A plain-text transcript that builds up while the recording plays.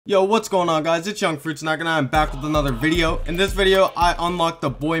Yo, what's going on, guys? It's Young Fruits, and I'm back with another video. In this video, I unlocked the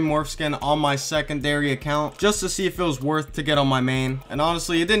Boy Morph skin on my secondary account just to see if it was worth to get on my main. And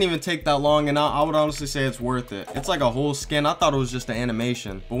honestly, it didn't even take that long, and I would honestly say it's worth it. It's like a whole skin. I thought it was just an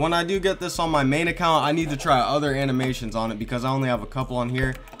animation. But when I do get this on my main account, I need to try other animations on it because I only have a couple on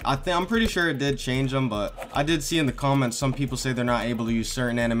here. I'm pretty sure it did change them, but I did see in the comments some people say they're not able to use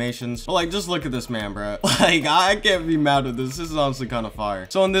certain animations. But like, just look at this man, bro. Like, I can't be mad at this. This is honestly kind of fire.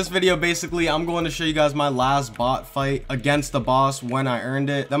 So in this video, basically, I'm going to show you guys my last bot fight against the boss when I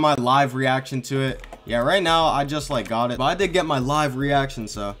earned it, then my live reaction to it. Yeah, right now I just like got it, but I did get my live reaction.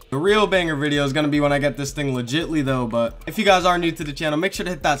 So the real banger video is gonna be when I get this thing legitly though. But if you guys are new to the channel, make sure to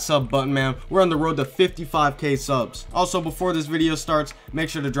hit that sub button, man. We're on the road to 55k subs. Also, before this video starts, make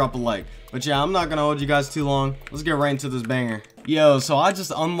sure to drop a like. But yeah, I'm not gonna hold you guys too long. Let's get right into this banger. Yo, so I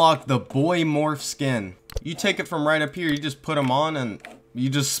just unlocked the Boy Morph skin. You take it from right up here, you just put him on and you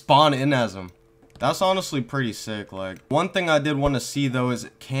just spawn in as him. That's honestly pretty sick. Like, one thing I did want to see though is,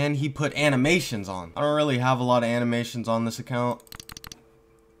 can he put animations on? I don't really have a lot of animations on this account,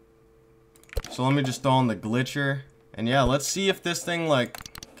 so let me just throw on the glitcher. And yeah, let's see if this thing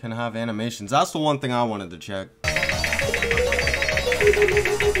like can have animations. That's the one thing I wanted to check.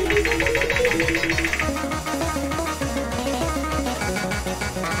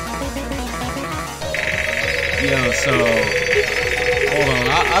 Yo, so hold on,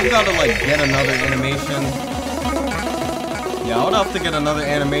 I've got to like get another animation. Yeah, I would have to get another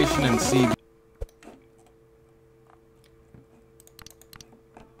animation and see.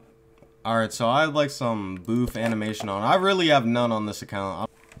 Alright, so I have like some boof animation on. I really have none on this account.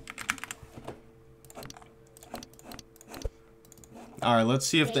 Alright, let's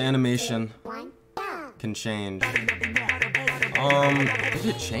see if the animation can change. Did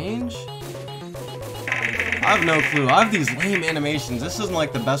it change? I have no clue. I have these lame animations. This isn't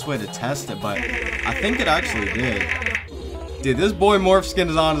like the best way to test it, but I think it actually did. Dude, this Boy Morph skin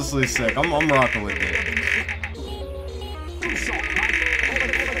is honestly sick. I'm rocking with it.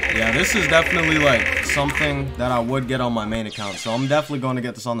 Yeah, this is definitely like something that I would get on my main account, so I'm definitely going to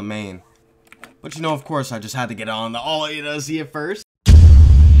get this on the main. But you know, of course, I just had to get it on the all, you know, see it first.